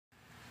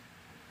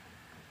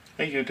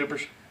Hey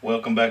YouTubers,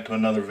 welcome back to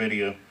another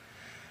video.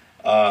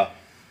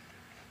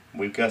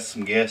 We've got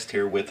some guests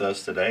here with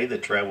us today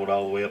that traveled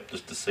all the way up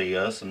just to see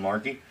us and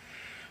Marky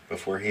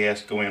before he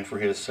has to go in for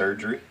his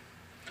surgery.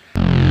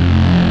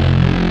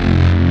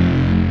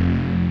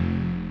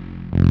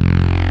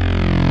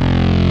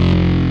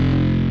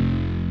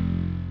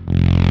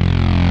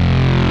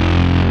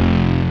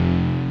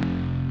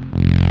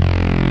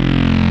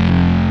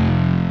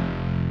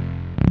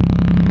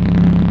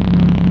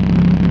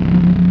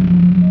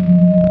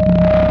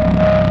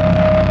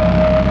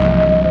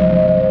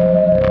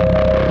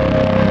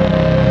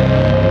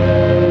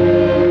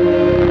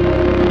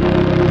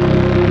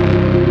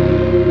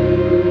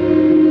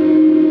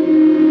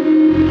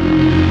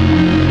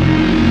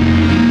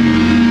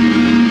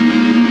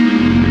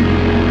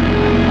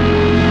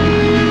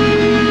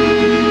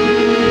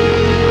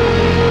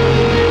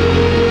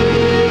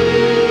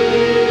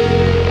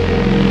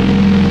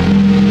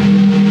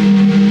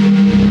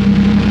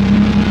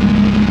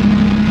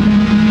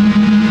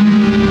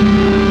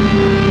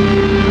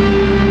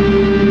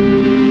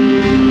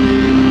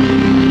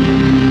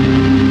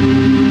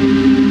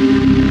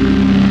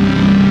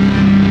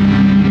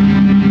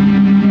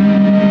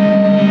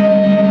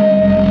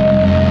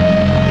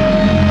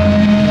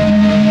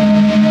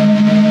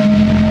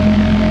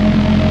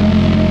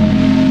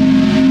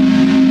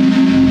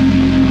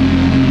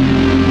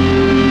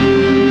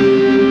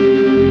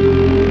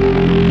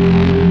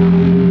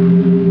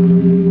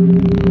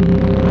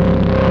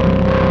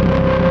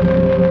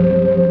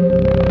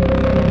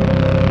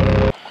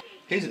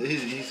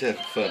 He's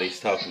having fun. He's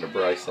talking to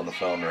Bryce on the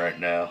phone right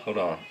now. Hold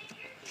on.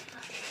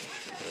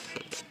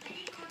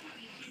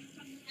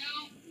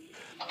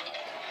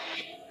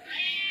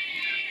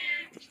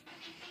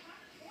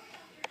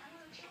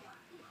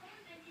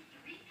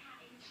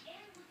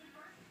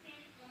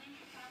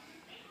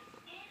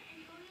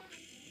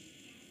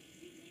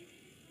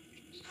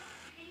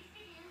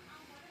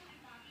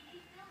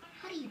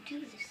 How do you do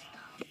this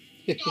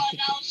stuff? God,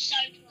 that was so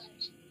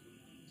close.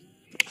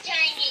 Dang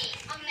it,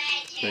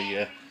 So imagine.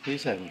 yeah,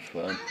 he's having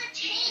fun. I'm a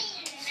team.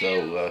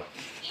 So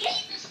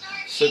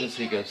as soon as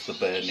he goes to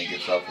bed and he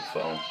gets off the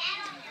phone,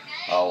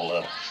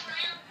 I'll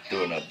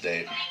do an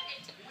update.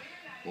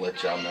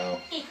 Let y'all know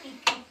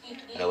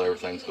how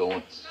everything's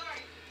going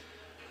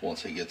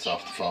once he gets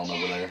off the phone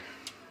over there.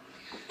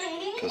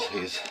 Cause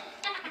he's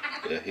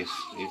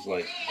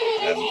like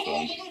having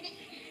fun.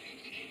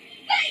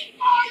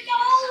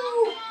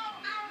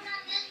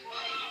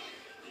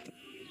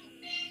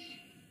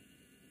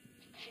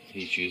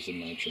 He's using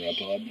my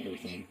tripod and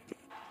everything.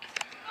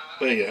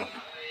 But yeah,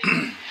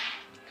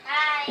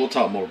 we'll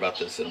talk more about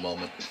this in a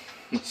moment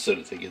as soon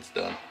as he gets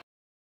done.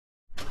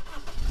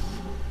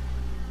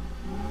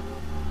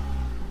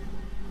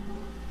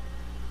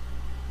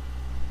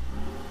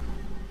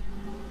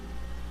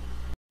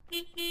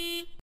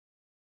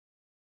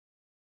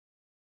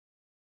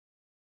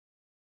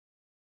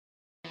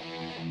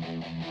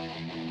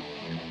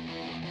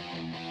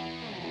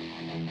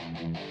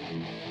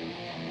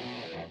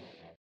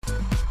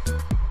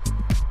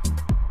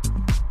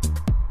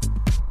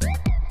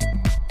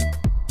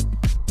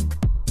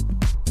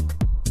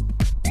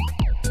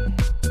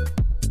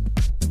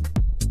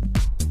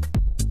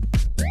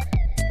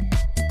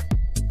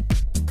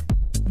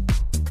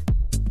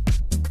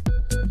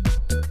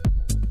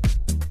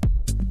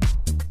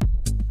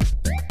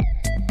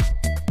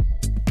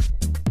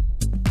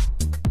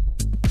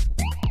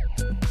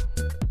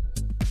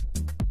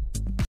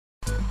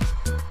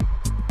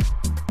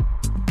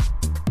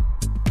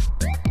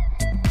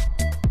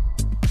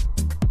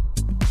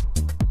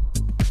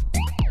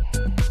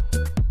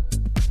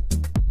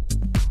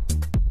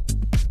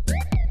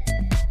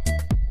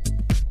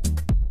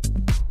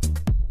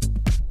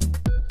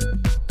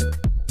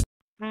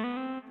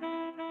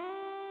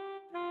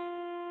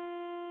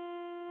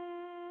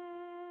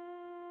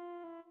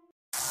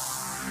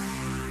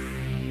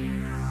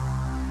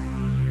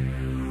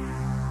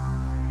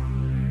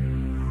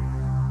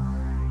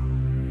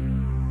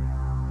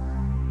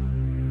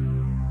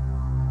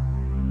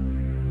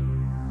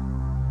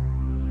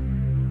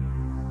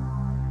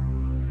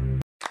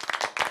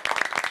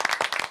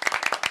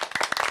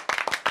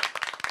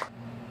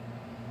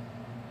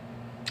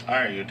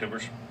 Alright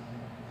YouTubers,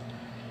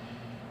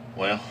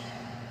 well,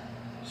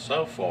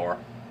 so far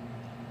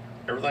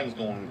everything's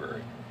going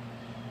great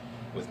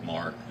with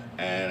Mark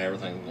and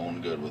everything's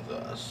going good with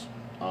us.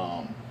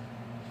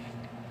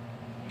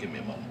 Give me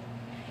a moment.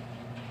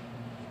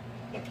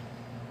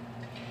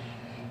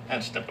 I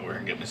had to step over here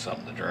and get me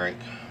something to drink.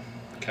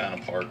 Kind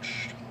of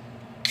parched.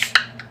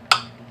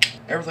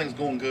 Everything's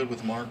going good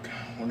with Mark.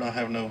 We're not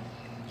having no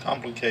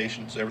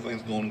complications.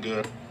 Everything's going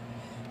good.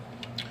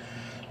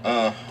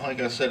 Like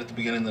I said at the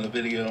beginning of the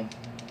video,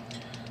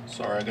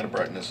 sorry, I gotta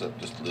brighten this up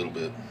just a little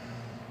bit.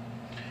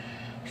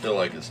 I feel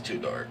like it's too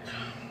dark.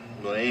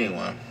 But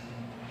anyway,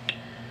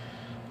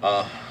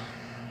 because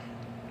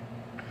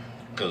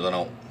I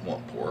don't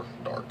want poor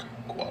dark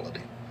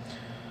quality.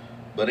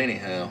 But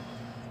anyhow,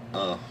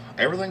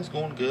 everything's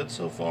going good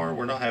so far.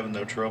 We're not having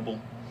no trouble.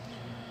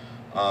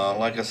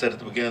 Like I said at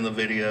the beginning of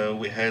the video,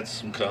 we had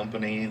some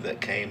company that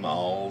came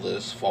all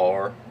this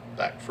far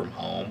back from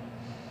home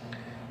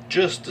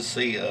just to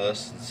see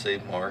us and see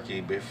Marky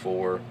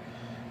before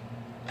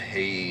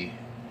he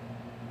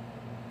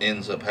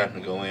ends up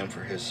having to go in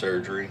for his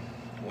surgery,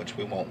 which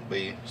we won't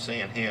be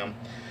seeing him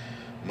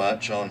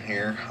much on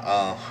here.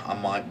 I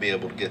might be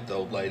able to get the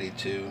old lady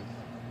to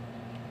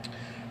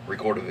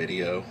record a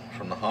video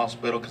from the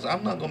hospital, because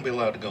I'm not going to be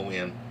allowed to go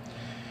in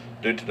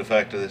due to the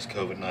fact of this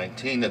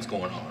COVID-19 that's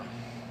going on.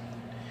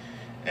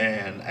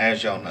 And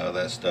as y'all know,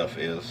 that stuff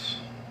is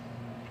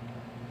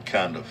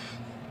kind of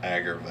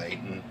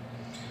aggravating.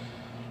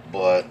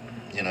 But,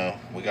 you know,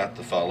 we got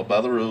to follow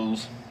by the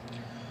rules,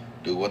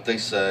 do what they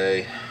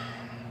say,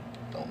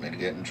 don't need to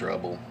get in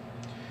trouble.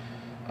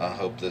 I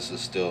hope this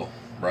is still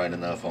right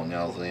enough on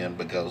y'all's end,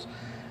 because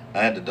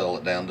I had to dull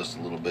it down just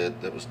a little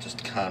bit. That was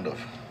just kind of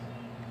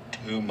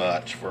too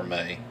much for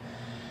me.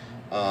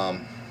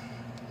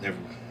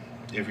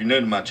 If you're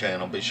new to my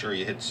channel, be sure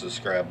you hit the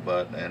subscribe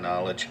button, and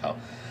I'll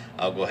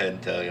go ahead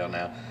and tell y'all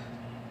now.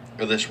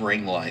 This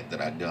ring light that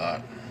I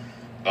got,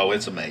 oh,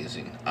 it's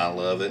amazing. I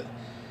love it.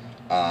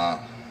 I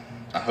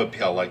hope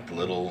y'all like the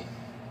little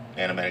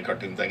animated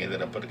cartoon thingy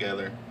that I put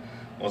together.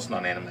 Well, it's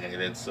not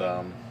animated. It's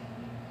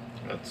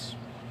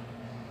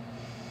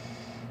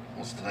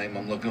what's the name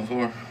I'm looking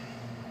for?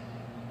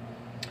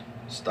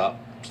 Stop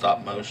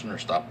motion or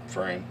stop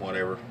frame,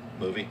 whatever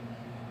movie.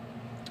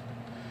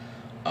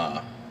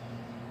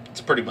 It's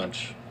pretty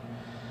much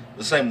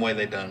the same way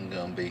they done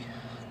Gumby.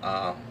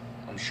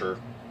 I'm sure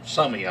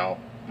some of y'all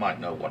might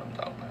know what I'm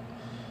talking about.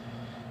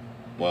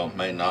 Well,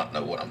 may not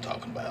know what I'm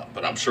talking about,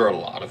 but I'm sure a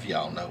lot of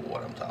y'all know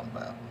what I'm talking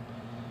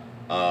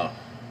about.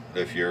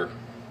 If you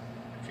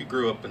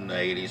grew up in the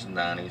 80s and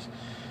 90s,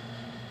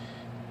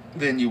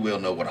 then you will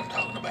know what I'm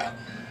talking about,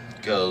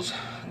 because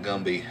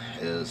Gumby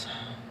is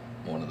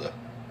one of the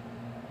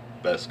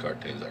best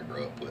cartoons I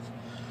grew up with.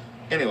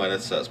 Anyway,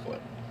 that's the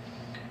point.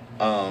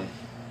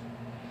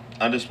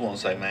 I just want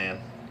to say, man,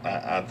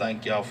 I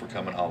thank y'all for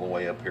coming all the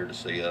way up here to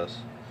see us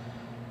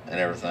and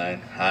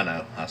everything. I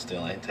know I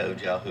still ain't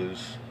told y'all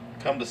who's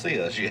come to see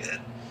us yet.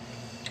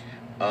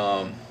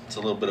 It's a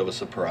little bit of a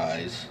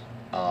surprise,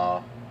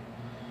 but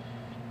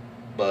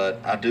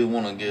I do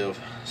want to give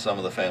some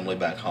of the family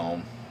back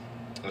home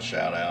a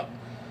shout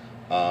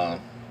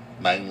out.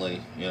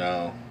 Mainly, you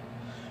know,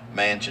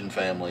 Mansion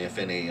family. If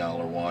any of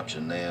y'all are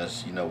watching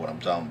this, you know what I'm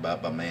talking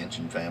about by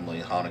Mansion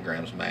family.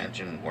 Honograms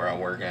Mansion, where I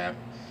work at.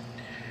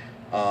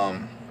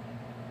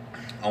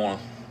 I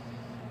want to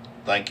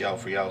thank y'all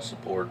for y'all's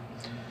support.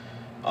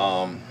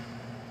 And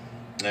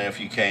if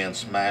you can,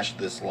 smash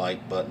this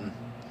like button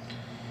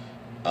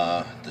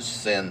to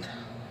send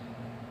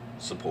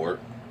support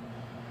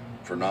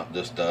for not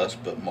just us,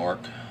 but Mark.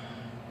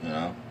 You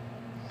know,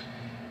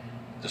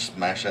 just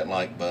smash that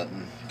like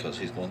button, because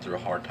he's going through a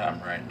hard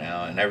time right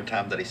now, and every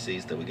time that he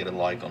sees that we get a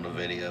like on the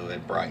video,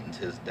 it brightens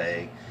his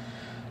day.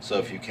 So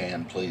if you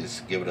can,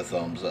 please give it a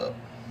thumbs up.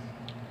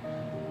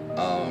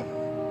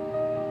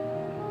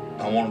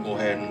 I want to go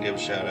ahead and give a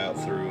shout out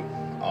through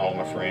all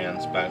my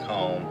friends back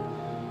home.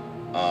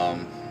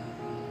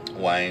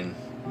 Wayne,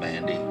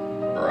 Mandy,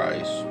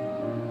 Bryce,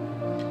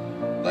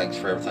 thanks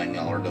for everything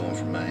y'all are doing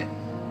for me.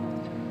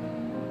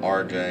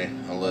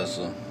 RJ,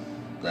 Alyssa,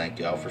 thank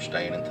y'all for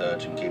staying in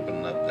touch and keeping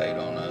an update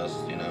on us,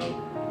 you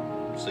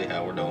know, see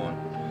how we're doing.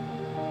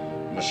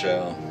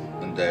 Michelle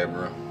and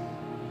Deborah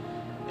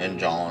and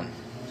John,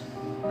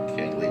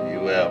 can't leave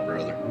you out,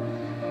 brother.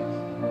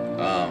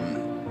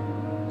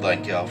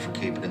 Thank y'all for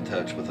keeping in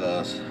touch with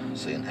us,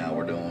 seeing how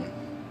we're doing,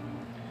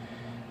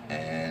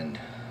 and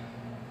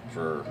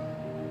for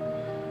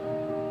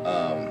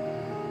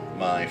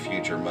my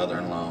future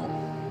mother-in-law,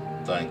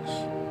 thanks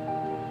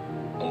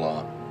a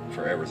lot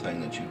for everything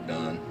that you've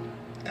done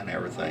and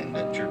everything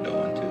that you're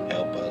doing to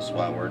help us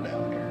while we're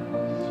down here.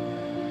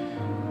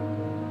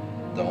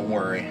 Don't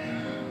worry,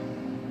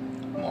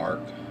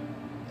 Mark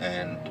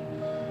and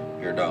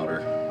your daughter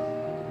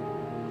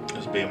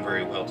is being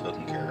very well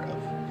taken care of.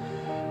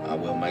 I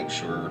will make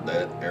sure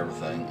that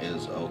everything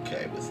is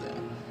okay with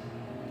them,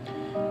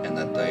 and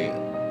that they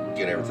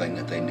get everything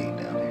that they need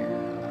down here.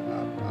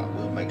 I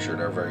will make sure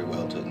they're very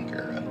well taken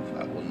care of.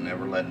 I will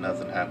never let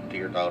nothing happen to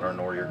your daughter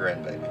nor your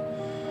grandbaby.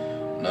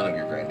 None of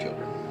your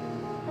grandchildren.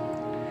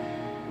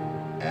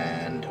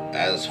 And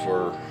as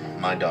for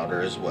my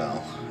daughter as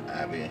well,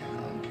 Abby,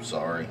 I'm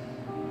sorry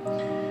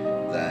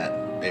that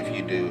if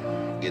you do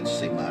get to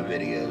see my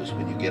videos,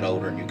 when you get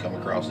older and you come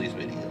across these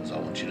videos, I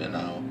want you to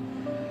know,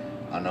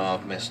 I know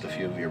I've missed a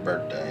few of your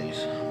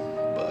birthdays,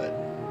 but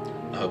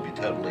I hope you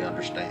totally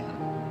understand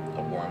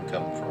of where I'm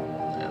coming from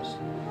on this,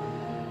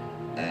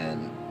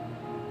 and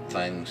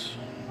things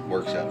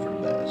works out for the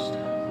best.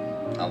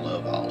 I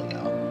love all of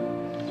y'all.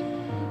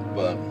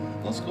 But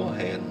let's go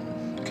ahead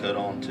and cut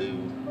on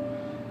to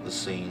the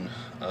scene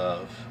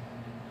of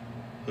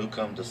who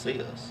come to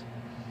see us.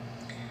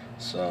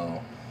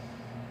 So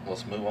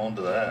let's move on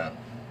to that.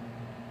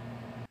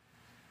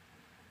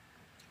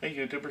 Hey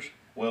YouTubers,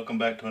 welcome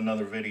back to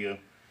another video.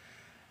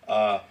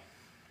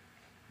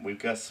 we've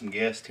got some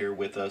guests here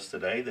with us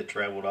today that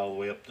traveled all the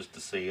way up just to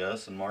see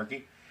us and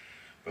Marky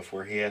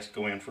before he has to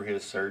go in for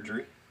his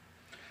surgery.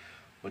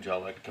 Would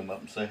y'all like to come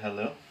up and say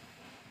hello?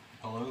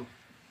 Hello.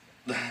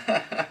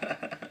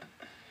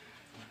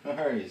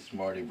 Alright,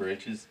 smarty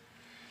britches.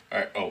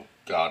 Alright, oh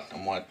God,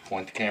 I'm going to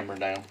point the camera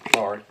down.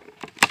 Sorry.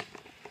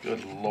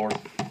 Good Lord.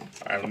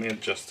 Alright, let me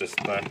adjust this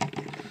thing.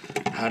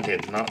 I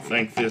did not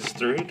think this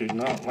through. Do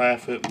not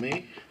laugh at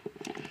me.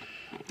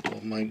 Oh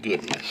my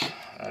goodness.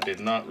 I did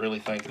not really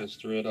think this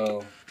through at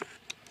all.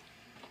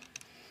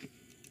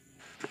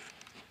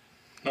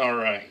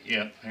 Alright,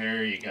 yep,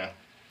 there you go.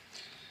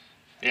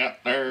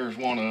 Yep, there's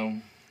one of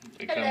them.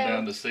 They come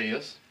down to see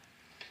us.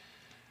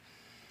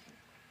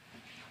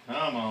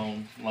 Come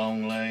on,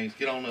 long legs.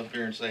 Get on up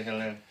here and say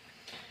hello.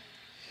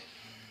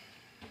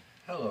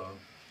 Hello.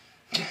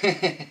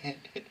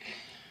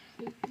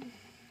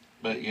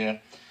 But yeah,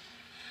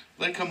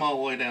 they come all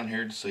the way down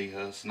here to see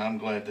us, and I'm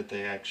glad that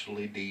they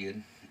actually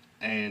did.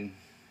 And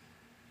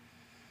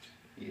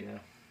yeah,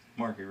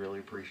 Marky really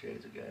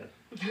appreciates it, guys.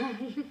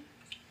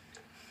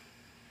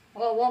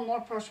 Well, one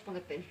more person would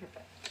have been here,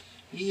 but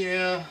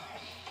Yeah,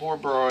 poor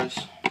Bryce.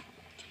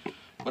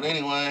 But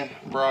anyway,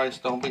 Bryce,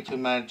 don't be too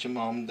mad at your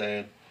mom and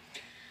dad.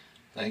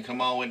 They come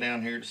all the way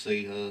down here to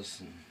see us,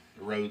 and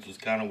the roads was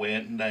kind of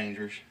wet and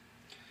dangerous.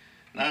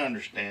 And I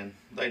understand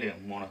they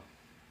didn't want to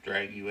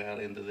drag you out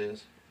into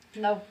this.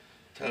 no.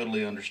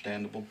 Totally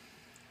understandable.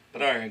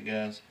 But alright,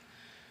 guys.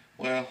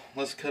 Well,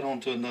 let's cut on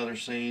to another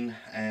scene,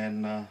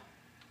 and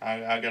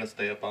I got to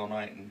stay up all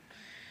night and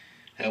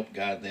help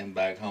guide them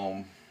back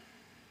home.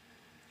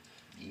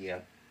 Yeah.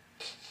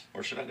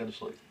 Or should I go to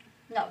sleep?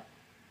 No.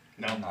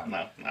 No,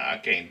 I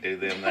can't do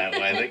them that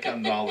way. They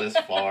come all this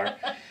far.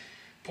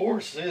 Poor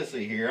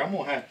Sissy here. I'm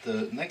going to have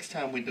to, next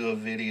time we do a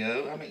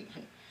video, I mean,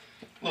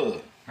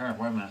 look. Alright,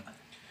 wait a minute.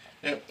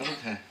 Yep,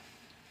 okay.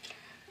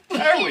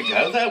 There we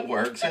go. That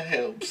works. It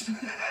helps.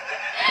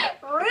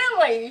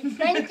 Really?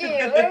 Thank you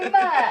very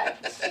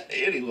much.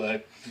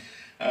 Anyway.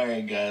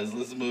 Alright, guys.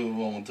 Let's move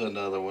on to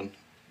another one.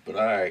 But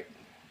alright.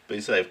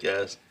 Be safe,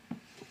 guys.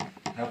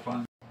 Have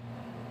fun.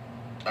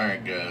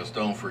 Alright, guys.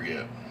 Don't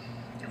forget.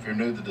 If you're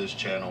new to this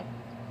channel,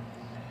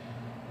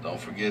 don't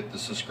forget to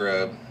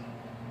subscribe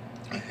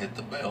and hit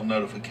the bell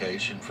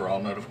notification for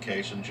all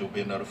notifications. You'll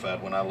be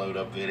notified when I load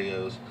up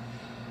videos.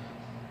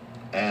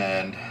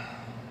 And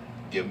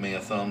give me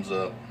a thumbs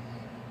up.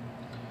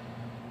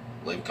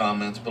 Leave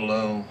comments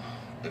below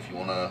if you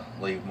want to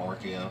leave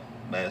Marky a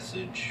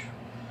message,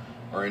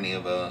 or any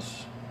of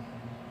us.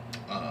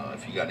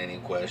 If you got any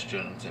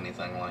questions,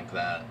 anything like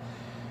that.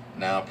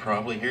 Now,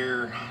 probably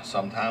here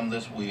sometime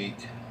this week,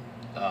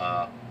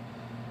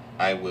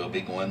 I will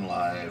be going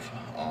live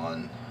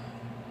on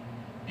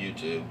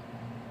YouTube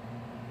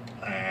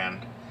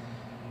and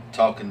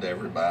talking to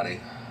everybody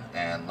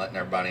and letting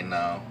everybody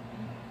know.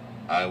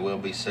 I will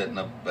be setting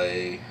up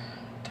a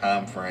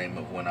time frame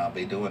of when I'll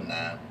be doing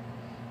that.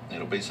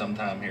 It'll be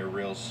sometime here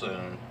real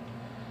soon.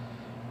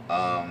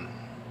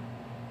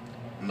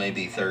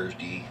 Maybe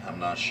Thursday, I'm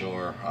not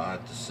sure. I'll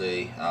have to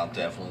see. I'll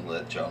definitely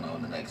let y'all know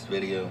in the next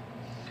video.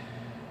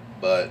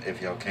 But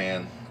if y'all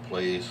can,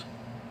 please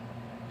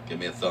give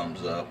me a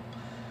thumbs up.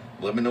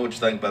 Let me know what you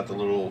think about the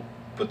little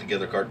put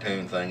together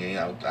cartoon thingy.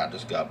 I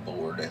just got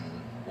bored and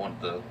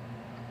wanted to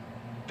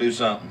do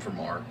something for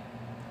Mark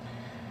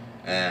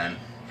and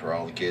for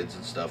all the kids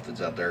and stuff that's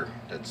out there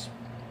that's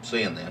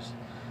seeing this.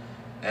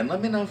 And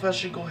let me know if I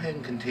should go ahead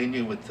and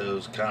continue with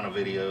those kind of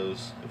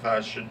videos, if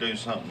I should do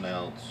something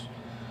else.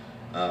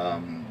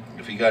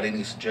 If you got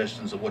any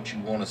suggestions of what you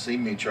want to see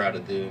me try to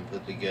do and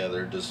put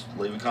together, just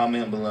leave a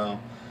comment below.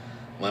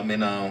 Let me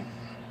know.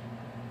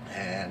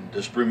 And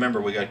just remember,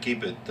 we got to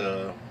keep it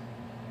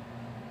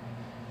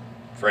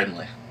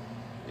friendly,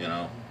 you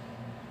know,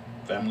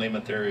 family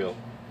material.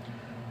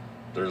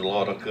 There's a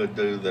lot I could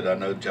do that I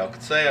know y'all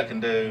could say I can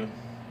do,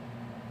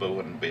 but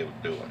wouldn't be able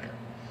to do on here.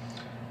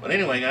 But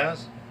anyway,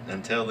 guys,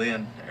 until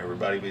then,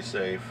 everybody be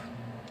safe.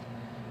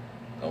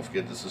 Don't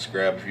forget to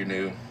subscribe if you're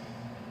new.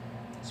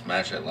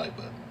 Smash that like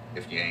button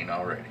if you ain't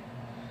already.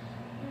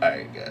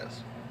 Alright,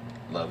 guys.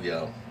 Love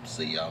y'all.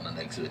 See y'all in the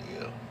next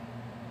video.